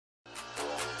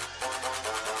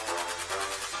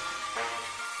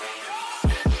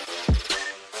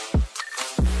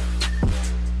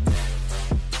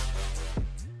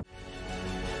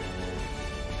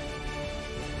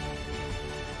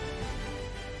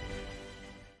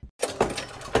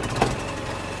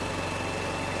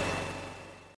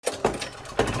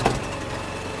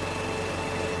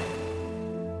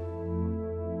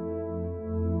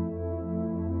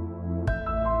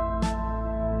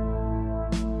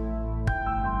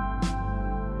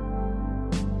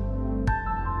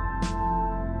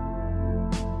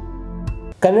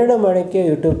ಕನ್ನಡ ಮಾಣಿಕ್ಯ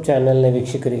ಯೂಟ್ಯೂಬ್ ಚಾನಲ್ನ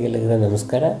ವೀಕ್ಷಕರಿಗೆಲ್ಲರಿಗೂ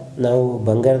ನಮಸ್ಕಾರ. ನಾವು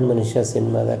ಬಂಗಾರದ ಮನುಷ್ಯ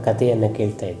ಸಿನಿಮಾದ ಕಥೆಯನ್ನು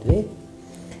ಕೇಳ್ತಾ ಇದ್ವಿ.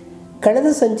 ಕಳೆದ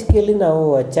ಸಂಚಿಕೆಯಲ್ಲಿ ನಾವು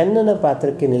ಚೆನ್ನನ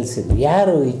ಪಾತ್ರಕ್ಕೆ ನಿಲ್ಲಿಸಿದ್ವಿ.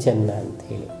 ಯಾರು ಈ ಚೆನ್ನ ಅಂತ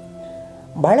ಹೇಳಿ.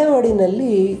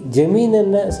 ಬಾಳೆವಾಡಿನಲ್ಲಿ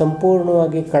ಜಮೀನನ್ನು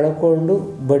ಸಂಪೂರ್ಣವಾಗಿ ಕಳ್ಕೊಂಡು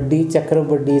ಬಡ್ಡಿ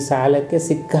ಚಕ್ರಬಡ್ಡಿ ಸಾಲಕ್ಕೆ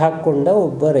ಸಿಕ್ಕಾಕೊಂಡ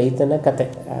ಒಬ್ಬ ರೈತನ ಕತೆ.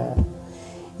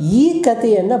 ಈ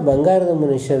ಕಥೆಯನ್ನು ಬಂಗಾರದ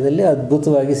ಮನುಷ್ಯದಲ್ಲಿ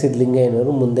ಅದ್ಭುತವಾಗಿ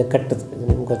ಸಿದ್ಧಲಿಂಗಯ್ಯನವರು ಮುಂದೆ ಕಟ್ಟಿದ್ರು.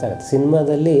 ನಿಮ್ಗೆ ಗೊತ್ತಾಗುತ್ತೆ.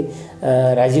 ಸಿನಿಮಾದಲ್ಲಿ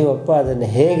ರಾಜೀವಪ್ಪ ಅದನ್ನು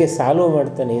ಹೇಗೆ ಸಾಲ್ವ್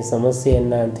ಮಾಡ್ತಾನೆ ಈ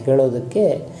ಸಮಸ್ಯೆಯನ್ನು ಅಂತ ಹೇಳೋದಕ್ಕೆ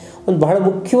ಒಂದು ಬಹಳ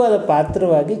ಮುಖ್ಯವಾದ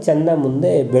ಪಾತ್ರವಾಗಿ ಚೆನ್ನ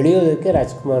ಮುಂದೆ ಬೆಳೆಯೋದಕ್ಕೆ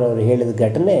ರಾಜ್ಕುಮಾರ್ ಅವರು ಹೇಳಿದ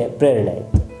ಘಟನೆ ಪ್ರೇರಣೆ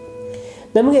ಆಯಿತು.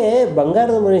 ನಮಗೆ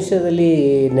ಬಂಗಾರದ ಮನುಷ್ಯದಲ್ಲಿ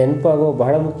ನೆನಪಾಗೋ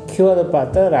ಬಹಳ ಮುಖ್ಯವಾದ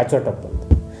ಪಾತ್ರ ರಾಚೋಟಪ್ಪನ.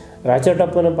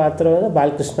 ರಾಚೋಟಪ್ಪನ ಪಾತ್ರವನ್ನು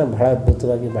ಬಾಲಕೃಷ್ಣ ಬಹಳ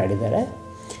ಅದ್ಭುತವಾಗಿ ಮಾಡಿದ್ದಾರೆ.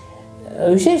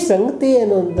 ವಿಶೇಷ ಸಂಗತಿ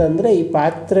ಏನು ಅಂತಂದರೆ, ಈ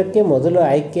ಪಾತ್ರಕ್ಕೆ ಮೊದಲು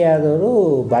ಆಯ್ಕೆಯಾದವರು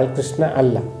ಬಾಲಕೃಷ್ಣ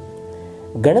ಅಲ್ಲ,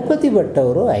 ಗಣಪತಿ ಭಟ್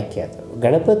ಅವರು ಆಯ್ಕೆಯಾದವರು.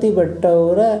 ಗಣಪತಿ ಭಟ್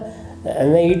ಅವರ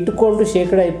ಇಟ್ಟುಕೊಂಡು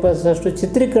 20%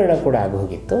 ಚಿತ್ರೀಕರಣ ಕೂಡ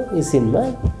ಆಗೋಗಿತ್ತು ಈ ಸಿನಿಮಾ.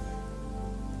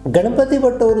 ಗಣಪತಿ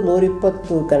ಭಟ್ ಅವರು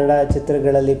 120 ಕನ್ನಡ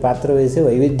ಚಿತ್ರಗಳಲ್ಲಿ ಪಾತ್ರವಹಿಸಿ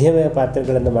ವೈವಿಧ್ಯಮಯ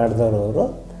ಪಾತ್ರಗಳನ್ನು ಮಾಡಿದವರು.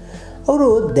 ಅವರು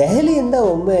ದೆಹಲಿಯಿಂದ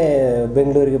ಒಮ್ಮೆ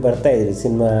ಬೆಂಗಳೂರಿಗೆ ಬರ್ತಾಯಿದ್ರು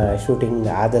ಸಿನಿಮಾ ಶೂಟಿಂಗ್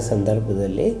ಆದ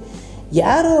ಸಂದರ್ಭದಲ್ಲಿ.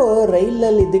 ಯಾರೋ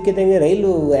ರೈಲ್ನಲ್ಲಿ ಇದ್ದಕ್ಕಿದ್ದಂಗೆ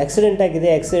ರೈಲು ಆಕ್ಸಿಡೆಂಟ್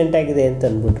ಆಗಿದೆ ಅಂತ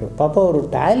ಅಂದ್ಬಿಟ್ರು. ಪಾಪ ಅವರು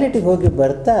ಟಾಯ್ಲೆಟಿಗೆ ಹೋಗಿ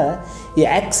ಬರ್ತಾ ಈ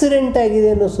ಆಕ್ಸಿಡೆಂಟ್ ಆಗಿದೆ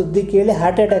ಅನ್ನೋ ಸುದ್ದಿ ಕೇಳಿ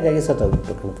ಹಾರ್ಟ್ ಅಟ್ಯಾಕ್ ಆಗಿ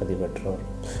ಸತ್ತೋಗ್ಬಿಟ್ರು ಗಣಪತಿ ಭಟ್ರು ಅವರು.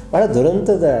 ಭಾಳ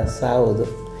ದುರಂತದ ಸಾವುದು.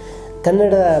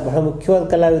 ಕನ್ನಡ ಬಹಳ ಮುಖ್ಯವಾದ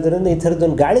ಕಲಾವಿದರಿಂದ ಈ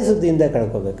ಥರದ್ದೊಂದು ಗಾಳಿ ಸುದ್ದಿಯಿಂದ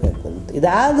ಕಳ್ಕೊಬೇಕಾಗ್ತಂತ.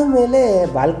 ಇದಾದ ಮೇಲೆ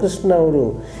ಬಾಲಕೃಷ್ಣ ಅವರು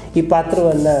ಈ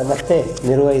ಪಾತ್ರವನ್ನು ಮತ್ತೆ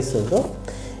ನಿರ್ವಹಿಸೋದು.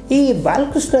 ಈ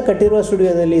ಬಾಲಕೃಷ್ಣ ಕಟ್ಟಿರುವ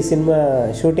ಸ್ಟುಡಿಯೋದಲ್ಲಿ ಸಿನಿಮಾ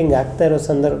ಶೂಟಿಂಗ್ ಆಗ್ತಾ ಇರೋ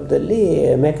ಸಂದರ್ಭದಲ್ಲಿ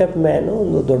ಮೇಕಪ್ ಮ್ಯಾನು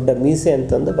ಒಂದು ದೊಡ್ಡ ಮೀಸೆ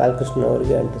ಅಂತಂದು ಬಾಲಕೃಷ್ಣ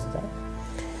ಅವರಿಗೆ ಅಂಟಿಸ್ತಾರೆ.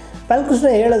 ಬಾಲಕೃಷ್ಣ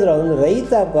ಹೇಳಿದ್ರು, ಅವನು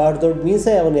ರೈತ, ಭಾಳ ದೊಡ್ಡ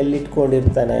ಮೀಸೆ ಅವನು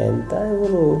ಎಲ್ಲಿಟ್ಕೊಂಡಿರ್ತಾನೆ ಅಂತ.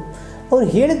 ಅವ್ರು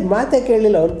ಹೇಳಿದ ಮಾತೇ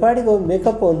ಕೇಳಲಿಲ್ಲ. ಅವ್ನ ಪಾಡಿಗೆ ಅವ್ನು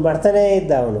ಮೇಕಪ್ ಅವ್ನು ಮಾಡ್ತಾನೇ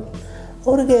ಇದ್ದ.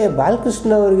 ಅವ್ರಿಗೆ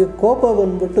ಬಾಲಕೃಷ್ಣ ಅವರಿಗೆ ಕೋಪ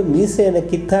ಬಂದ್ಬಿಟ್ಟು ಮೀಸೆಯನ್ನು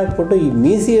ಕಿತ್ತಾಕ್ಬಿಟ್ಟು, ಈ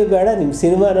ಮೀಸೆಯೂ ಬೇಡ, ನಿಮ್ಮ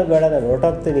ಸಿನಿಮಾನೂ ಬೇಡ, ನಾನು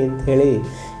ಹೊರಟೋಗ್ತೀನಿ ಅಂತ ಹೇಳಿ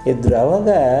ಇದ್ದರು. ಆವಾಗ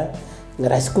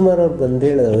ರಾಜ್ಕುಮಾರ್ ಅವ್ರು ಬಂದು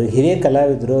ಹೇಳಿದ್ರು, ಅವ್ರು ಹಿರಿಯ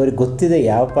ಕಲಾವಿದರು, ಅವ್ರಿಗೆ ಗೊತ್ತಿದೆ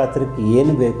ಯಾವ ಪಾತ್ರಕ್ಕೆ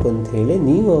ಏನು ಬೇಕು ಅಂತ ಹೇಳಿ,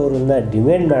 ನೀವು ಅವರನ್ನು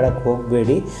ಡಿಮ್ಯಾಂಡ್ ಮಾಡೋಕ್ಕೆ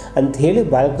ಹೋಗಬೇಡಿ ಅಂಥೇಳಿ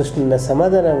ಬಾಲಕೃಷ್ಣನ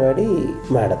ಸಮಾಧಾನ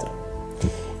ಮಾಡಿದ್ರು.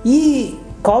 ಈ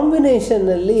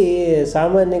ಕಾಂಬಿನೇಷನ್ನಲ್ಲಿ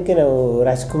ಸಾಮಾನ್ಯಕ್ಕೆ ನಾವು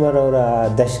ರಾಜ್ಕುಮಾರ್ ಅವರ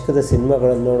ದಶಕದ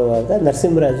ಸಿನಿಮಾಗಳನ್ನು ನೋಡುವಾಗ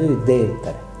ನರಸಿಂಹರಾಜು ಇದ್ದೇ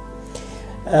ಇರ್ತಾರೆ.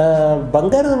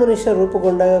 ಬಂಗಾರದ ಮನುಷ್ಯ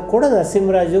ರೂಪುಗೊಂಡಾಗ ಕೂಡ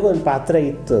ನರಸಿಂಹರಾಜುಗೂ ಒಂದು ಪಾತ್ರ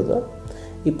ಇತ್ತು. ಅದು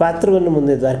ಈ ಪಾತ್ರವನ್ನು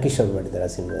ಮುಂದೆ ದ್ವಾರಕೀಶ್ ಅವರು ಮಾಡಿದ್ದಾರೆ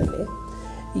ಆ ಸಿನಿಮಾದಲ್ಲಿ.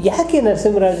 ಯಾಕೆ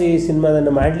ನರಸಿಂಹರಾಜು ಈ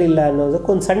ಸಿನಿಮಾದನ್ನು ಮಾಡಲಿಲ್ಲ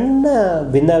ಅನ್ನೋದಕ್ಕೊಂದು ಸಣ್ಣ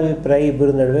ಭಿನ್ನಾಭಿಪ್ರಾಯ ಇಬ್ಬರ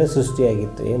ನಡುವೆ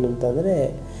ಸೃಷ್ಟಿಯಾಗಿತ್ತು. ಏನು ಅಂತಂದರೆ,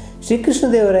 ಶ್ರೀಕೃಷ್ಣ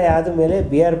ದೇವರಾಯ ಆದಮೇಲೆ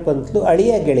BR ಪಂತ್ಲು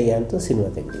ಅಳಿಯ ಗೆಳೆಯ ಅಂತ ಸಿನಿಮಾ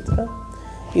ತೆಗೆದಿದ್ರು.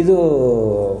 ಇದು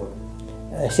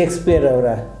ಶೇಕ್ಸ್ಪಿಯರ್ ಅವರ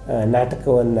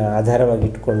ನಾಟಕವನ್ನು ಆಧಾರವಾಗಿ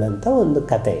ಇಟ್ಕೊಂಡಂಥ ಒಂದು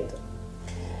ಕಥೆ ಇದು.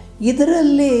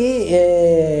 ಇದರಲ್ಲಿ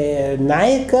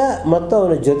ನಾಯಕ ಮತ್ತು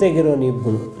ಅವನ ಜೊತೆಗಿರೋನು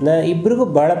ಇಬ್ಬರಿಗೂ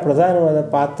ಭಾಳ ಪ್ರಧಾನವಾದ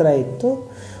ಪಾತ್ರ ಇತ್ತು.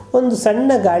 ಒಂದು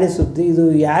ಸಣ್ಣ ಗಾಳಿ ಸುದ್ದಿ, ಇದು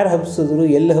ಯಾರು ಹಬ್ಸಿದ್ರು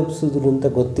ಎಲ್ಲಿ ಹಬ್ಸಿದ್ರು ಅಂತ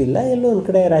ಗೊತ್ತಿಲ್ಲ. ಎಲ್ಲೋ ಒಂದು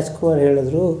ಕಡೆ ರಾಜ್ಕುಮಾರ್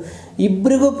ಹೇಳಿದ್ರು,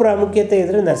 ಇಬ್ಬರಿಗೂ ಪ್ರಾಮುಖ್ಯತೆ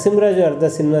ಇದ್ದರೆ ನರಸಿಂಹರಾಜು ಅರ್ಧ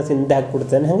ಸಿನಿಮಾ ತಿಂದು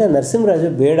ಹಾಕ್ಬಿಡ್ತಾನೆ, ಹಾಗೆ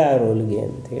ನರಸಿಂಹರಾಜು ಬೇಡ ಆ ರೋಲ್ಗೆ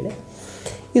ಅಂಥೇಳಿ.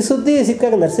 ಈ ಸುದ್ದಿ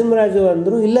ಸಿಕ್ಕಾಗ ನರಸಿಂಹರಾಜು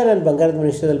ಅಂದರು, ಇಲ್ಲ, ನಾನು ಬಂಗಾರದ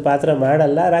ಮನುಷ್ಯದಲ್ಲಿ ಪಾತ್ರ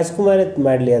ಮಾಡಲ್ಲ, ರಾಜ್ಕುಮಾರೇ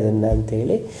ಮಾಡಲಿ ಅದನ್ನು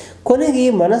ಅಂಥೇಳಿ. ಕೊನೆಗೆ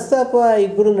ಈ ಮನಸ್ತಾಪ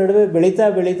ಇಬ್ಬರು ನಡುವೆ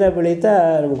ಬೆಳೀತಾ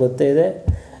ನಮ್ಗೆ ಗೊತ್ತಿದೆ,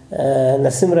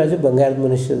 ನರಸಿಂಹರಾಜು ಬಂಗಾರದ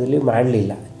ಮನುಷ್ಯದಲ್ಲಿ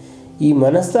ಮಾಡಲಿಲ್ಲ. ಈ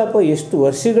ಮನಸ್ತಾಪ ಎಷ್ಟು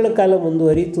ವರ್ಷಗಳ ಕಾಲ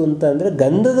ಮುಂದುವರಿಯಿತು ಅಂತಂದರೆ,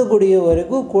 ಗಂಧದ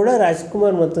ಗುಡಿಯವರೆಗೂ ಕೂಡ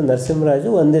ರಾಜ್ಕುಮಾರ್ ಮತ್ತು ನರಸಿಂಹರಾಜು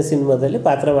ಒಂದೇ ಸಿನಿಮಾದಲ್ಲಿ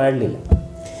ಪಾತ್ರ ಮಾಡಲಿಲ್ಲ.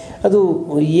 ಅದು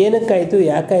ಏನಕ್ಕಾಯಿತು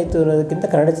ಯಾಕಾಯಿತು ಅನ್ನೋದಕ್ಕಿಂತ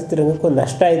ಕನ್ನಡ ಚಿತ್ರರಂಗಕ್ಕೆ ಒಂದು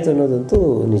ನಷ್ಟ ಆಯಿತು ಅನ್ನೋದಂತೂ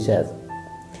ನಿಜ. ಅದು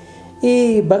ಈ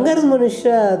ಬಂಗಾರದ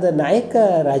ಮನುಷ್ಯದ ನಾಯಕ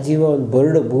ರಾಜೀವ ಒಂದು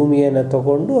ಬರಡು ಭೂಮಿಯನ್ನು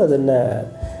ತಗೊಂಡು ಅದನ್ನು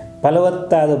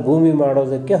ಫಲವತ್ತಾದ ಭೂಮಿ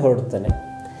ಮಾಡೋದಕ್ಕೆ ಹೊರಡ್ತಾನೆ.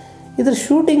 ಇದ್ರ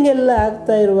ಶೂಟಿಂಗ್ ಎಲ್ಲ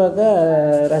ಆಗ್ತಾ ಇರುವಾಗ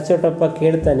ರಾಚೋಟಪ್ಪ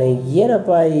ಕೇಳ್ತಾನೆ, ಏನಪ್ಪ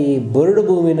ಈ ಬರಡು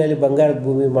ಭೂಮಿನಲ್ಲಿ ಬಂಗಾರದ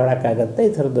ಭೂಮಿ ಮಾಡೋಕ್ಕಾಗತ್ತೆ?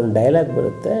 ಈ ಥರದ್ದೊಂದು ಡೈಲಾಗ್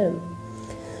ಬರುತ್ತೆ.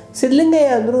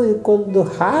 ಸಿದ್ಧಲಿಂಗಯ್ಯ ಅಂದರು, ಇದಕ್ಕೊಂದು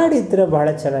ಹಾಡಿದ್ರೆ ಭಾಳ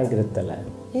ಚೆನ್ನಾಗಿರುತ್ತಲ್ಲ.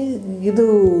 ಇದು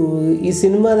ಈ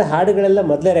ಸಿನಿಮಾದ ಹಾಡುಗಳೆಲ್ಲ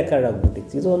ಮೊದಲೇ ರೆಕಾರ್ಡ್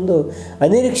ಆಗಿಬಿಟ್ಟಿತ್ತು. ಇದು ಒಂದು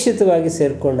ಅನಿರೀಕ್ಷಿತವಾಗಿ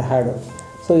ಸೇರಿಕೊಂಡ ಹಾಡು.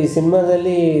 ಸೊ ಈ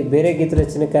ಸಿನಿಮಾದಲ್ಲಿ ಬೇರೆ ಗೀತ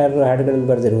ರಚನೆಕಾರರು ಹಾಡುಗಳನ್ನು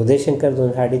ಬರೆದಿರು. ಉದಯಶಂಕರ್ದು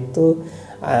ಒಂದು ಹಾಡಿತ್ತು,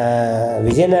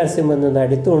 ವಿಜಯ ನರಸಿಂಹಂದೊಂದು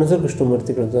ಹಾಡಿತ್ತು, ಹುಣಸೂರು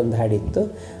ಕೃಷ್ಣಮೂರ್ತಿಗಳದ್ದೊಂದು ಹಾಡಿತ್ತು.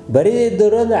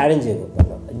 ಬರೀದಿದ್ದವರು ಒಂದು ಆರ್.ಎನ್.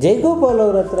 ಜಯಗೋಪಾಲ್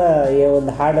ಅವ್ರ ಹತ್ರ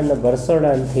ಒಂದು ಹಾಡನ್ನು ಬರೆಸೋಣ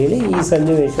ಅಂಥೇಳಿ ಈ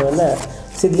ಸನ್ನಿವೇಶವನ್ನು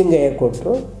ಸಿದ್ಧಲಿಂಗಯ್ಯ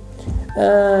ಕೊಟ್ಟರು.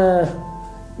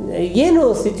 ಏನು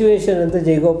ಸಿಚುವೇಶನ್ ಅಂತ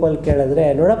ಜಯಗೋಪಾಲ್ ಕೇಳಿದ್ರೆ,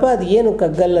 ನೋಡಪ್ಪ ಅದು ಏನು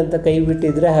ಕಗ್ಗಲ್ ಅಂತ ಕೈ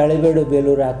ಬಿಟ್ಟಿದ್ರೆ ಹಳೆಬೇಡು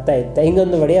ಬೇಲೂರು ಆಗ್ತಾ ಇತ್ತ,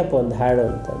 ಹಿಂಗೊಂದು ಹೊಡೆಯಪ್ಪ ಒಂದು ಹಾಡು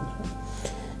ಅಂತಂದರು.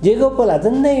 ಜಯಗೋಪಾಲ್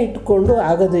ಅದನ್ನೇ ಇಟ್ಕೊಂಡು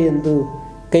ಆಗದು ಎಂದು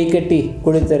ಕೈಕಟ್ಟಿ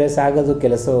ಕುಳಿತರೆ ಸಾಗದು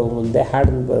ಕೆಲಸ ಮುಂದೆ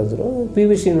ಹಾಡನ್ನು ಬರೆದ್ರು. PV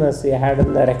ಶ್ರೀನಿವಾಸ್ ಈ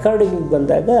ಹಾಡನ್ನು ರೆಕಾರ್ಡಿಂಗಿಗೆ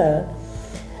ಬಂದಾಗ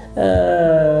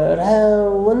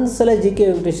ಒಂದು ಸಲ ಜಿ ಕೆ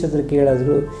ವೆಂಕಟೇಶ್ ಹತ್ರ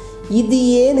ಕೇಳಿದ್ರು, ಇದು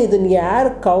ಏನು, ಇದನ್ನು ಯಾರು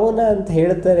ಕವನ ಅಂತ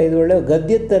ಹೇಳ್ತಾರೆ, ಇದು ಒಳ್ಳೆ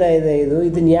ಗದ್ಯದ ಥರ ಇದೆ,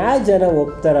 ಇದನ್ನು ಯಾವ ಜನ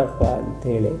ಒಪ್ತಾರಪ್ಪ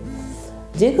ಅಂಥೇಳಿ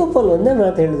ಜೇಕೋಪಾಲ್ ಒಂದೇ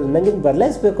ಮಾತು ಹೇಳಿದ್ರು, ನನಗೆ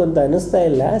ಬದಲಾಯಿಸ್ಬೇಕು ಅಂತ ಅನ್ನಿಸ್ತಾ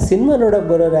ಇಲ್ಲ. ಸಿನಿಮಾ ನೋಡೋಕೆ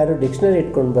ಬರೋರು ಯಾರು ಡಿಕ್ಷನರಿ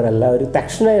ಇಟ್ಕೊಂಡು ಬರಲ್ಲ, ಅವ್ರಿಗೆ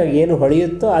ತಕ್ಷಣ ಏನು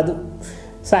ಹೊಳೆಯುತ್ತೋ ಅದು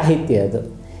ಸಾಹಿತ್ಯ, ಅದು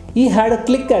ಈ ಹಾಡು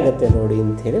ಕ್ಲಿಕ್ ಆಗುತ್ತೆ ನೋಡಿ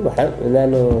ಅಂಥೇಳಿ ಬಹಳ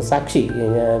ನಾನು ಸಾಕ್ಷಿ.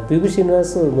 ಪಿ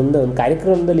ಶ್ರೀನಿವಾಸ್ ಮುಂದೆ ಒಂದು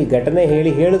ಕಾರ್ಯಕ್ರಮದಲ್ಲಿ ಈ ಘಟನೆ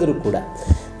ಹೇಳಿದ್ರು ಕೂಡ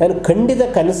ನಾನು ಖಂಡಿತ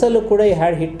ಕನಸಲ್ಲೂ ಕೂಡ ಈ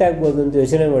ಹಾಡು ಹಿಟ್ ಆಗ್ಬೋದು ಅಂತ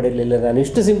ಯೋಚನೆ ಮಾಡಿರಲಿಲ್ಲ. ನಾನು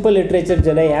ಇಷ್ಟು ಸಿಂಪಲ್ ಲಿಟ್ರೇಚರ್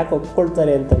ಜನ ಯಾಕೆ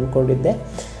ಒಪ್ಕೊಳ್ತಾರೆ ಅಂತ ಅಂದ್ಕೊಂಡಿದ್ದೆ,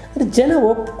 ಆದರೆ ಜನ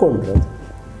ಒಪ್ಕೊಂಡ್ರು.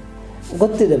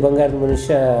 ಗೊತ್ತಿದೆ ಬಂಗಾರದ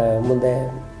ಮನುಷ್ಯ ಮುಂದೆ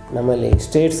ನಮ್ಮಲ್ಲಿ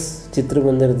ಸ್ಟೇಟ್ಸ್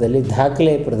ಚಿತ್ರಮಂದಿರದಲ್ಲಿ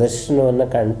ದಾಖಲೆ ಪ್ರದರ್ಶನವನ್ನು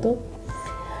ಕಾಣ್ತು.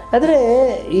 ಆದರೆ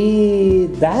ಈ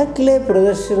ದಾಖಲೆ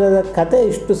ಪ್ರದರ್ಶನದ ಕತೆ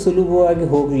ಇಷ್ಟು ಸುಲಭವಾಗಿ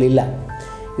ಹೋಗಲಿಲ್ಲ.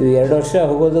 ಇದು 2 ವರ್ಷ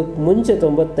ಹೋಗೋದಕ್ಕೆ ಮುಂಚೆ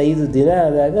 95 ದಿನ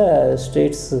ಆದಾಗ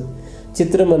ಸ್ಟೇಟ್ಸ್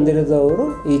ಚಿತ್ರಮಂದಿರದವರು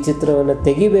ಈ ಚಿತ್ರವನ್ನು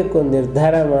ತೆಗಿಬೇಕು ಅಂತ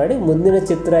ನಿರ್ಧಾರ ಮಾಡಿ ಮುಂದಿನ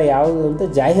ಚಿತ್ರ ಯಾವುದು ಅಂತ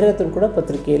ಜಾಹೀರಾತನ್ನು ಕೂಡ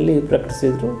ಪತ್ರಿಕೆಯಲ್ಲಿ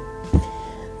ಪ್ರಕಟಿಸಿದರು.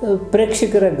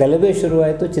 ಪ್ರೇಕ್ಷಕರ ಗಲಭೆ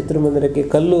ಶುರುವಾಯಿತು, ಚಿತ್ರಮಂದಿರಕ್ಕೆ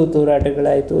ಕಲ್ಲು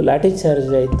ತೂರಾಟಗಳಾಯಿತು, ಲಾಠಿ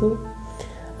ಚಾರ್ಜ್ ಆಯಿತು.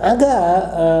 ಆಗ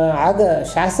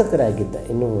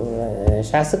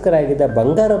ಶಾಸಕರಾಗಿದ್ದ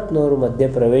ಬಂಗಾರಪ್ಪನವರು ಮಧ್ಯೆ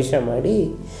ಪ್ರವೇಶ ಮಾಡಿ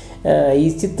ಈ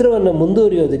ಚಿತ್ರವನ್ನು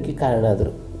ಮುಂದುವರಿಯೋದಕ್ಕೆ ಕಾರಣ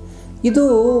ಆದರು. ಇದು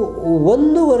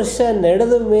 1 ವರ್ಷ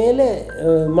ನಡೆದ ಮೇಲೆ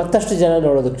ಮತ್ತಷ್ಟು ಜನ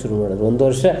ನೋಡೋದಕ್ಕೆ ಶುರು ಮಾಡಿದ್ರು. 1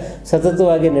 ವರ್ಷ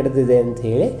ಸತತವಾಗಿ ನಡೆದಿದೆ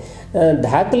ಅಂಥೇಳಿ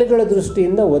ದಾಖಲೆಗಳ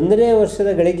ದೃಷ್ಟಿಯಿಂದ 1ನೇ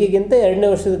ವರ್ಷದ ಗಳಿಕೆಗಿಂತ 2ನೇ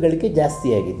ವರ್ಷದ ಗಳಿಕೆ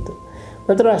ಜಾಸ್ತಿಯಾಗಿತ್ತು.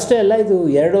 ಮಾತ್ರ ಅಷ್ಟೇ ಅಲ್ಲ, ಇದು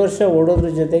 2 ವರ್ಷ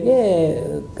ಓಡೋದ್ರ ಜೊತೆಗೆ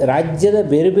ರಾಜ್ಯದ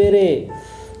ಬೇರೆ ಬೇರೆ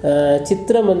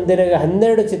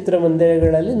 12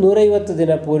 ಚಿತ್ರಮಂದಿರಗಳಲ್ಲಿ 150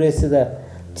 ದಿನ ಪೂರೈಸಿದ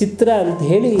ಚಿತ್ರ ಅಂತ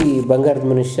ಹೇಳಿ ಬಂಗಾರದ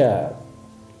ಮನುಷ್ಯ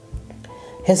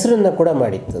ಹೆಸರನ್ನು ಕೂಡ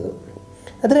ಮಾಡಿತ್ತದು.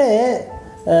 ಆದರೆ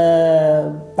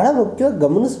ಭಾಳ ಮುಖ್ಯವಾಗಿ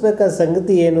ಗಮನಿಸಬೇಕಾದ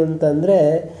ಸಂಗತಿ ಏನು ಅಂತಂದರೆ,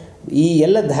 ಈ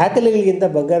ಎಲ್ಲ ದಾಖಲೆಗಳಿಗಿಂತ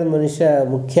ಬಂಗಾರದ ಮನುಷ್ಯ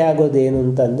ಮುಖ್ಯ ಆಗೋದೇನು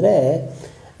ಅಂತಂದರೆ,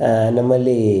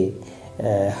 ನಮ್ಮಲ್ಲಿ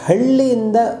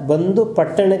ಹಳ್ಳಿಯಿಂದ ಬಂದು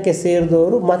ಪಟ್ಟಣಕ್ಕೆ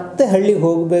ಸೇರಿದವರು ಮತ್ತೆ ಹಳ್ಳಿಗೆ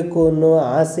ಹೋಗಬೇಕು ಅನ್ನೋ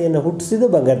ಆಸೆಯನ್ನು ಹುಟ್ಟಿಸಿದ್ದು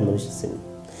ಬಂಗಾರದ ಮನುಷ್ಯ ಸಿನಿಮಾ.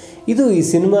 ಇದು ಈ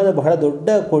ಸಿನಿಮಾದ ಬಹಳ ದೊಡ್ಡ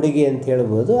ಕೊಡುಗೆ ಅಂತ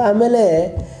ಹೇಳ್ಬೋದು. ಆಮೇಲೆ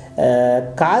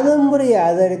ಕಾದಂಬರಿ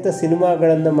ಆಧಾರಿತ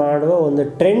ಸಿನಿಮಾಗಳನ್ನು ಮಾಡುವ ಒಂದು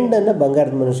ಟ್ರೆಂಡನ್ನು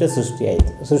ಬಂಗಾರದ ಮನುಷ್ಯ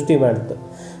ಸೃಷ್ಟಿ ಮಾಡಿತು.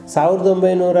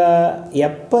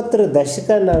 1970ರ ದಶಕ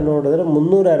ನಾವು ನೋಡಿದ್ರೆ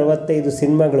 365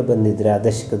 ಸಿನಿಮಾಗಳು ಬಂದಿದ್ರೆ ಆ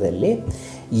ದಶಕದಲ್ಲಿ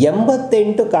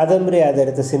 88 ಕಾದಂಬರಿ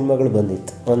ಆಧಾರಿತ ಸಿನಿಮಾಗಳು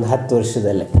ಬಂದಿತ್ತು ಒಂದು 10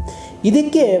 ವರ್ಷದಲ್ಲೇ.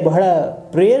 ಇದಕ್ಕೆ ಬಹಳ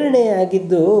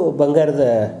ಪ್ರೇರಣೆಯಾಗಿದ್ದು ಬಂಗಾರದ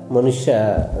ಮನುಷ್ಯ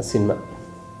ಸಿನಿಮಾ.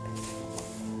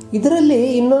 ಇದರಲ್ಲಿ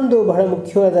ಇನ್ನೊಂದು ಬಹಳ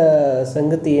ಮುಖ್ಯವಾದ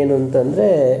ಸಂಗತಿ ಏನು ಅಂತಂದರೆ,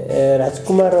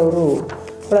 ರಾಜ್ಕುಮಾರ್ ಅವರು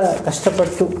ಬಹಳ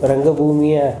ಕಷ್ಟಪಟ್ಟು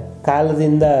ರಂಗಭೂಮಿಯ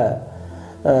ಕಾಲದಿಂದ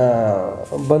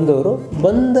ಬಂದವರು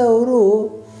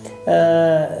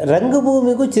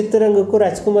ರಂಗಭೂಮಿಗೂ ಚಿತ್ರರಂಗಕ್ಕೂ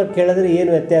ರಾಜ್ಕುಮಾರ್ ಕೇಳಿದ್ರೆ ಏನು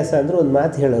ವ್ಯತ್ಯಾಸ ಅಂದರೆ ಒಂದು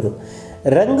ಮಾತು ಹೇಳೋರು,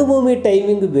 ರಂಗಭೂಮಿ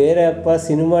ಟೈಮಿಂಗ್ ಬೇರೆ ಅಪ್ಪ,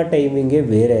 ಸಿನಿಮಾ ಟೈಮಿಂಗೇ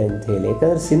ಬೇರೆ ಅಂಥೇಳಿ.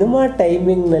 ಯಾಕಂದರೆ ಸಿನಿಮಾ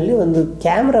ಟೈಮಿಂಗ್ನಲ್ಲಿ ಒಂದು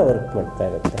ಕ್ಯಾಮ್ರಾ ವರ್ಕ್ ಮಾಡ್ತಾ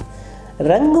ಇರುತ್ತೆ,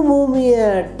 ರಂಗಭೂಮಿಯ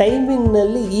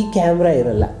ಟೈಮಿಂಗ್ನಲ್ಲಿ ಈ ಕ್ಯಾಮ್ರಾ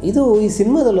ಇರಲ್ಲ. ಇದು ಈ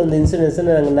ಸಿನಿಮಾದಲ್ಲಿ ಒಂದು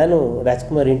ಇನ್ಸಿಡೆನ್ಸನ್ನು ನಾನು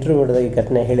ರಾಜ್ಕುಮಾರ್ ಇಂಟರ್ವ್ಯೂ ಮಾಡಿದಾಗ ಈ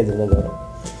ಘಟನೆ ಹೇಳಿದ್ರು ನನಗವರು.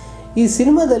 ಈ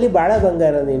ಸಿನಿಮಾದಲ್ಲಿ ಬಾಳ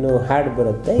ಬಂಗಾರ ನೀನು ಹಾಡು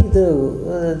ಬರುತ್ತೆ, ಇದು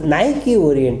ನಾಯಕಿ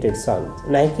ಓರಿಯೆಂಟೆಡ್ ಸಾಂಗ್,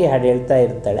 ನಾಯಕಿ ಹಾಡು ಹೇಳ್ತಾ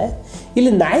ಇರ್ತಾಳೆ.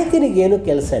 ಇಲ್ಲಿ ನಾಯಕನಿಗೆ ಏನೂ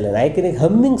ಕೆಲಸ ಇಲ್ಲ, ನಾಯಕನಿಗೆ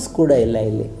ಹಮ್ಮಿಂಗ್ಸ್ ಕೂಡ ಇಲ್ಲ.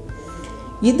 ಇಲ್ಲಿ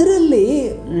ಇದರಲ್ಲಿ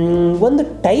ಒಂದು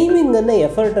ಟೈಮಿಂಗನ್ನು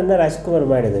ಎಫರ್ಟನ್ನು ರಾಜ್ಕುಮಾರ್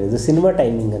ಮಾಡಿದ್ದಾರೆ. ಇದು ಸಿನಿಮಾ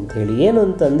ಟೈಮಿಂಗ್ ಅಂಥೇಳಿ. ಏನು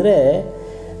ಅಂತಂದರೆ,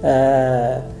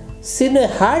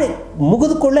 ಹಾಡು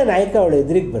ಮುಗಿದ ಕೂಡಲೇ ನಾಯಕ ಅವಳು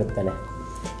ಎದುರಿಗೆ ಬರ್ತಾನೆ.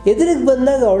 ಎದುರಿಗೆ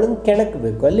ಬಂದಾಗ ಅವಳನ್ನು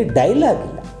ಕೆಣಕಬೇಕು, ಅಲ್ಲಿ ಡೈಲಾಗ್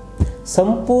ಇಲ್ಲ,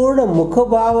 ಸಂಪೂರ್ಣ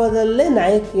ಮುಖಭಾವದಲ್ಲೇ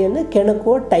ನಾಯಕಿಯನ್ನು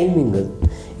ಕೆಣಕುವ ಟೈಮಿಂಗ್ ಅದು.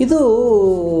 ಇದು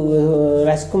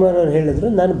ರಾಜ್ಕುಮಾರ್ ಅವ್ರು ಹೇಳಿದ್ರು,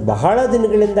 ನಾನು ಬಹಳ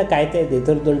ದಿನಗಳಿಂದ ಕಾಯ್ತಾ ಇದ್ದೆ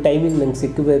ಇದರದ್ದೊಂದು ಟೈಮಿಂಗ್ ನಂಗೆ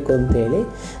ಸಿಕ್ಕಬೇಕು ಅಂತೇಳಿ.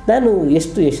 ನಾನು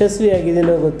ಎಷ್ಟು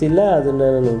ಯಶಸ್ವಿಯಾಗಿದ್ದೀನೋ ಗೊತ್ತಿಲ್ಲ, ಅದನ್ನು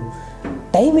ನಾನು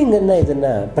ಟೈಮಿಂಗನ್ನು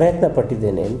ಇದನ್ನು ಪ್ರಯತ್ನ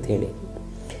ಪಟ್ಟಿದ್ದೇನೆ ಅಂಥೇಳಿ.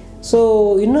 ಸೊ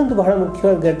ಇನ್ನೊಂದು ಬಹಳ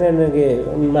ಮುಖ್ಯವಾದ ಘಟನೆ ನನಗೆ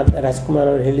ರಾಜ್ಕುಮಾರ್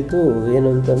ಅವರು ಹೇಳಿದ್ದು ಏನು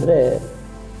ಅಂತಂದರೆ,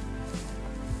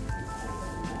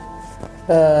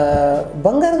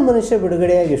 ಬಂಗಾರದ ಮನುಷ್ಯ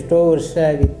ಬಿಡುಗಡೆಯಾಗಿ ಎಷ್ಟೋ ವರ್ಷ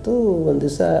ಆಗಿತ್ತು. ಒಂದು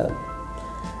ದಿವಸ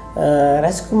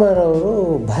ರಾಜ್ಕುಮಾರ್ ಅವರು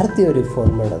ಭಾರತೀಯವರಿಗೆ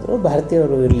ಫೋನ್ ಮಾಡಿದ್ರು.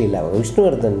 ಭಾರತೀಯವರು ಇರಲಿಲ್ಲ,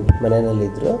 ವಿಷ್ಣುವರ್ಧನ್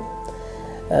ಮನೆಯಲ್ಲಿದ್ದರು.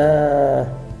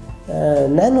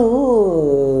 ನಾನು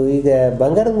ಈಗ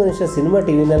ಬಂಗಾರದ ಮನುಷ್ಯ ಸಿನಿಮಾ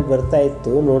ಟಿ ವಿನಲ್ಲಿ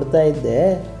ಬರ್ತಾಯಿತ್ತು, ನೋಡ್ತಾ ಇದ್ದೆ,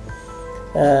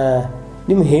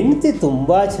 ನಿಮ್ಮ ಹೆಂಡತಿ ತುಂಬ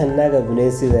ಚೆನ್ನಾಗಿ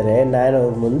ಅಭಿನಯಿಸಿದ್ದಾರೆ, ನಾನು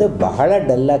ಅವ್ರ ಮುಂದೆ ಬಹಳ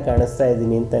ಡಲ್ಲಾಗಿ ಕಾಣಿಸ್ತಾ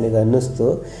ಇದ್ದೀನಿ ಅಂತ ನನಗೆ ಅನ್ನಿಸ್ತು,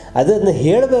 ಅದನ್ನು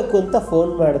ಹೇಳಬೇಕು ಅಂತ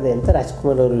ಫೋನ್ ಮಾಡಿದೆ ಅಂತ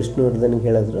ರಾಜ್ಕುಮಾರ್ ಅವರು ವಿಷ್ಣುವರ್ಧನ್ಗೆ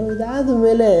ಹೇಳಿದ್ರು. ಇದಾದ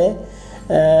ಮೇಲೆ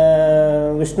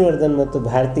ವಿಷ್ಣುವರ್ಧನ್ ಮತ್ತು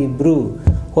ಭಾರತಿ ಇಬ್ಬರು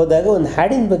ಹೋದಾಗ ಒಂದು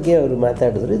ಹಾಡಿನ ಬಗ್ಗೆ ಅವರು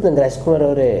ಮಾತಾಡಿದ್ರು. ಇದು ನಂಗೆ ರಾಜ್ಕುಮಾರ್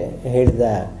ಅವರೇ ಹೇಳಿದ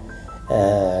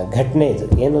ಘಟನೆ ಇದು.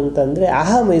 ಏನು ಅಂತಂದರೆ,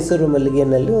 ಆಹಾ ಮೈಸೂರು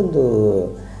ಮಲ್ಲಿಗೆನಲ್ಲಿ ಒಂದು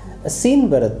ಸೀನ್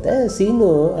ಬರುತ್ತೆ.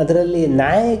 ಅದರಲ್ಲಿ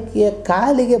ನಾಯಕಿಯ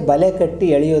ಕಾಲಿಗೆ ಬಲೆ ಕಟ್ಟಿ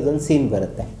ಎಳೆಯೋದೊಂದು ಸೀನ್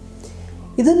ಬರುತ್ತೆ.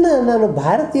 ಇದನ್ನು ನಾನು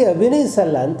ಭಾರತೀಯ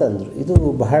ಅಭಿನಯಿಸಲ್ಲ ಅಂತಂದರು. ಇದು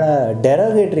ಬಹಳ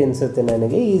ಡೆರೋಗೇಟ್ರಿ ಅನಿಸುತ್ತೆ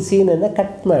ನನಗೆ, ಈ ಸೀನನ್ನು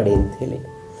ಕಟ್ ಮಾಡಿ ಅಂಥೇಳಿ.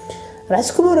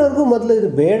 ರಾಜ್ಕುಮಾರ್ ಅವ್ರಿಗೂ ಮೊದಲು ಇದು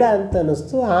ಬೇಡ ಅಂತ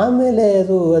ಅನ್ನಿಸ್ತು. ಆಮೇಲೆ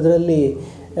ಅದು ಅದರಲ್ಲಿ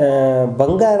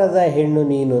ಬಂಗಾರದ ಹೆಣ್ಣು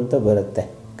ನೀನು ಅಂತ ಬರುತ್ತೆ,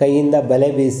 ಕೈಯಿಂದ ಬಲೆ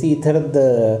ಬೀಸಿ ಈ ಥರದ್ದು,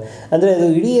 ಅಂದರೆ ಅದು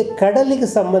ಇಡೀ ಕಡಲಿಗೆ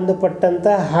ಸಂಬಂಧಪಟ್ಟಂಥ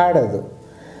ಹಾಡದು.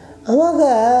 ಆವಾಗ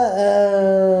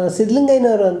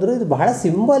ಸಿದ್ಧಲಿಂಗಯ್ಯನವರು ಅಂದರು ಇದು ಬಹಳ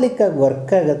ಸಿಂಬಾಲಿಕ್ಕಾಗಿ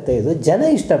ವರ್ಕ್ ಆಗುತ್ತೆ, ಇದು ಜನ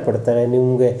ಇಷ್ಟಪಡ್ತಾರೆ,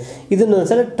 ನಿಮಗೆ ಇದನ್ನು ಒಂದು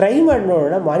ಸಲ ಟ್ರೈ ಮಾಡಿ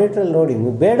ನೋಡೋಣ, ಮಾನಿಟ್ರಲ್ಲಿ ನೋಡಿ,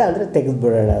 ನೀವು ಬೇಡ ಅಂದರೆ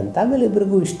ತೆಗೆದುಬಿಡೋಣ ಅಂತ. ಆಮೇಲೆ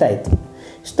ಇಬ್ಬರಿಗೂ ಇಷ್ಟ ಆಯಿತು.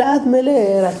 ಇಷ್ಟ ಆದಮೇಲೆ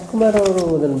ರಾಜ್ಕುಮಾರ್ ಅವರು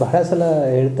ಅದನ್ನು ಬಹಳ ಸಲ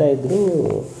ಹೇಳ್ತಾಯಿದ್ರು,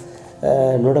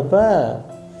 ನೋಡಪ್ಪ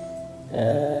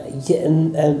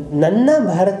ನನ್ನ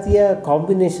ಭಾರತೀಯ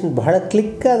ಕಾಂಬಿನೇಷನ್ ಬಹಳ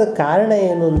ಕ್ಲಿಕ್ಕಾದ ಕಾರಣ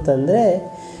ಏನು ಅಂತಂದರೆ,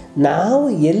 ನಾವು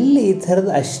ಎಲ್ಲಿ ಈ ಥರದ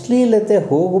ಅಶ್ಲೀಲತೆ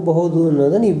ಹೋಗಬಹುದು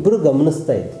ಅನ್ನೋದನ್ನು ಇಬ್ಬರು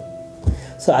ಗಮನಿಸ್ತಾ ಇದ್ವಿ.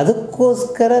 ಸೊ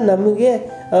ಅದಕ್ಕೋಸ್ಕರ ನಮಗೆ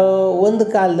ಒಂದು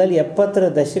ಕಾಲದಲ್ಲಿ 70ರ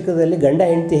ದಶಕದಲ್ಲಿ ಗಂಡ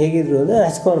ಹೆಂಡತಿ ಹೇಗಿದ್ರು ಅಂದರೆ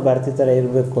ರಾಜ್ಕುಮಾರ್ ಭಾರತಿ ಥರ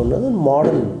ಇರಬೇಕು ಅನ್ನೋದೊಂದು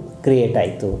ಮಾಡೆಲ್ ಕ್ರಿಯೇಟ್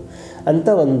ಆಯಿತು ಅಂತ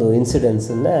ಒಂದು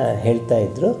ಇನ್ಸಿಡೆನ್ಸನ್ನು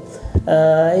ಹೇಳ್ತಾಯಿದ್ರು.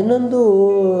 ಇನ್ನೊಂದು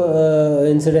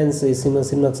ಇನ್ಸಿಡೆನ್ಸ್ ಈ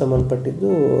ಸಿನಿಮಾಗೆ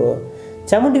ಸಂಬಂಧಪಟ್ಟಿದ್ದು,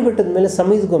 ಚಾಮುಂಡಿ ಬೆಟ್ಟದ ಮೇಲೆ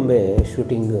ಸಮೀದ್ ಗೊಂಬೆ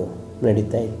ಶೂಟಿಂಗು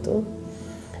ನಡೀತಾ ಇತ್ತು.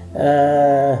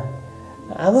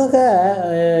 ಆವಾಗ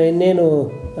ಇನ್ನೇನು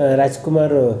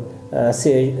ರಾಜ್ಕುಮಾರ್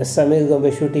ಸಮೀದ್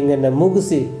ಗೊಂಬೆ ಶೂಟಿಂಗನ್ನು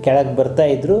ಮುಗಿಸಿ ಕೆಳಗೆ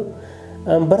ಬರ್ತಾಯಿದ್ರು.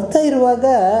 ಬರ್ತಾ ಇರುವಾಗ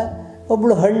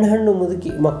ಒಬ್ಬಳು ಹಣ್ಣು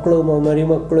ಮುದುಕಿ, ಮಕ್ಕಳು ಮರಿ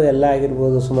ಮಕ್ಕಳು ಎಲ್ಲ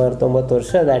ಆಗಿರ್ಬೋದು, ಸುಮಾರು 90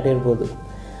 ವರ್ಷ ದಾಟಿರ್ಬೋದು.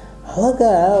 ಆವಾಗ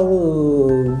ಅವಳು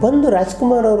ಬಂದು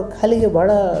ರಾಜ್ಕುಮಾರ್ ಅವ್ರ ಕಾಲಿಗೆ ಭಾಳ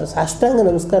ಸಾಷ್ಟಾಂಗ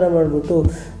ನಮಸ್ಕಾರ ಮಾಡಿಬಿಟ್ಟು,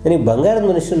 ನನಗೆ ಬಂಗಾರದ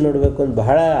ಮನುಷ್ಯನ ನೋಡಬೇಕು ಅಂತ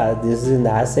ಬಹಳ ದಿವಸದಿಂದ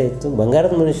ಆಸೆ ಇತ್ತು,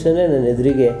 ಬಂಗಾರದ ಮನುಷ್ಯನೇ ನನ್ನ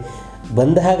ಎದುರಿಗೆ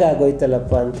ಬಂದ ಹಾಗೆ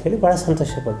ಆಗೋಯ್ತಲ್ಲಪ್ಪ ಅಂಥೇಳಿ ಭಾಳ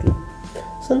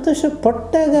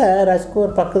ಸಂತೋಷಪಟ್ಟಾಗ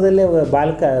ರಾಜ್ಕುಮಾರ್ ಪಕ್ಕದಲ್ಲೇ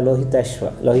ಬಾಲಕ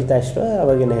ಲೋಹಿತಾಶ್ವ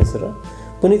ಅವಾಗಿನ ಹೆಸರು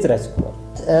ಪುನೀತ್ ರಾಜ್ಕುಮಾರ್.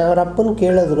 ಅವ್ರ ಅಪ್ಪನ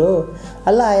ಕೇಳಿದ್ರು,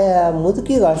 ಅಲ್ಲ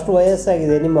ಮುದುಕಿಗೆ ಅಷ್ಟು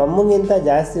ವಯಸ್ಸಾಗಿದೆ, ನಿಮ್ಮ ಅಮ್ಮಗಿಂತ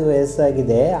ಜಾಸ್ತಿ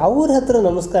ವಯಸ್ಸಾಗಿದೆ, ಅವ್ರ ಹತ್ರ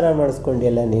ನಮಸ್ಕಾರ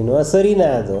ಮಾಡಿಸ್ಕೊಂಡಿಯಲ್ಲ ನೀನು, ಸರಿನಾ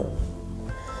ಅದು?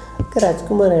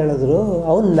 ರಾಜ್ಕುಮಾರ್ ಹೇಳಿದ್ರು,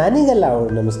 ಅವನು ನನಗಲ್ಲ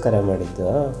ಅವಳು ನಮಸ್ಕಾರ ಮಾಡಿದ್ದು,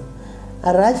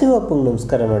 ಆ ರಾಜೀವ್ ಅಪ್ಪಂಗೆ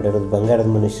ನಮಸ್ಕಾರ ಮಾಡಿರೋದು, ಬಂಗಾರದ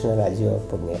ಮನುಷ್ಯನ ರಾಜೀವ್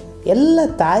ಅಪ್ಪಂಗೆ. ಎಲ್ಲ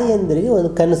ತಾಯಿಯಂದ್ರಿಗೆ ಒಂದು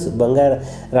ಕನಸು,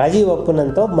 ರಾಜೀವ್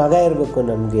ಅಪ್ಪನಂತ ಒಬ್ಬ ಮಗ ಇರಬೇಕು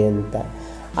ನಮಗೆ ಅಂತ.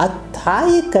 ಆ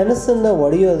ತಾಯಿ ಕನಸನ್ನು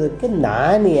ಒಡೆಯೋದಕ್ಕೆ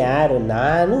ನಾನು ಯಾರು?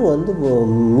 ನಾನು ಒಂದು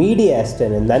ಮೀಡಿಯಾ ಅಷ್ಟೇ,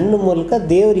 ನನ್ನ ಮೂಲಕ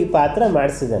ದೇವ್ರು ಈ ಪಾತ್ರ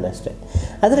ಮಾಡಿಸಿದ್ದಾನೆ ಅಷ್ಟೇ.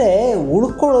 ಆದರೆ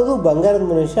ಉಳ್ಕೊಳ್ಳೋದು ಬಂಗಾರದ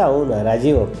ಮನುಷ್ಯ ಅವನು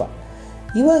ರಾಜೀವಪ್ಪ.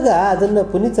 ಇವಾಗ ಅದನ್ನು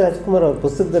ಪುನೀತ್ ರಾಜ್ಕುಮಾರ್ ಅವ್ರ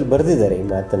ಪುಸ್ತಕದಲ್ಲಿ ಬರೆದಿದ್ದಾರೆ ಈ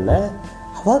ಮಾತನ್ನು.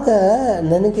 ಆವಾಗ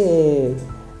ನನಗೆ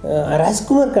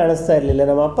ರಾಜ್ಕುಮಾರ್ ಕಾಣಿಸ್ತಾ ಇರಲಿಲ್ಲ,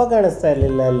 ನಮ್ಮ ಅಪ್ಪ ಕಾಣಿಸ್ತಾ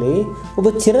ಇರಲಿಲ್ಲ, ಅಲ್ಲಿ ಒಬ್ಬ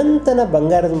ಚಿರಂತನ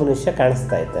ಬಂಗಾರದ ಮನುಷ್ಯ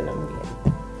ಕಾಣಿಸ್ತಾ ಇದ್ದ ನಮಗೆ.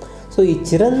 ಸೊ ಈ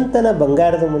ಚಿರಂತನ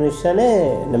ಬಂಗಾರದ ಮನುಷ್ಯನೇ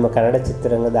ನಮ್ಮ ಕನ್ನಡ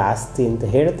ಚಿತ್ರರಂಗದ ಆಸ್ತಿ ಅಂತ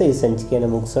ಹೇಳ್ತಾ ಈ ಸಂಚಿಕೆಯನ್ನು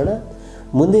ಮುಗಿಸೋಣ.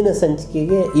 ಮುಂದಿನ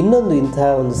ಸಂಚಿಕೆಗೆ ಇನ್ನೊಂದು ಇಂತಹ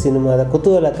ಒಂದು ಸಿನಿಮಾದ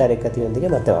ಕುತೂಹಲಕಾರಿ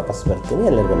ಕಥೆಯೊಂದಿಗೆ ಮತ್ತೆ ವಾಪಸ್ ಬರ್ತೀನಿ.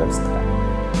 ಎಲ್ಲರಿಗೂ ನಮಸ್ಕಾರ.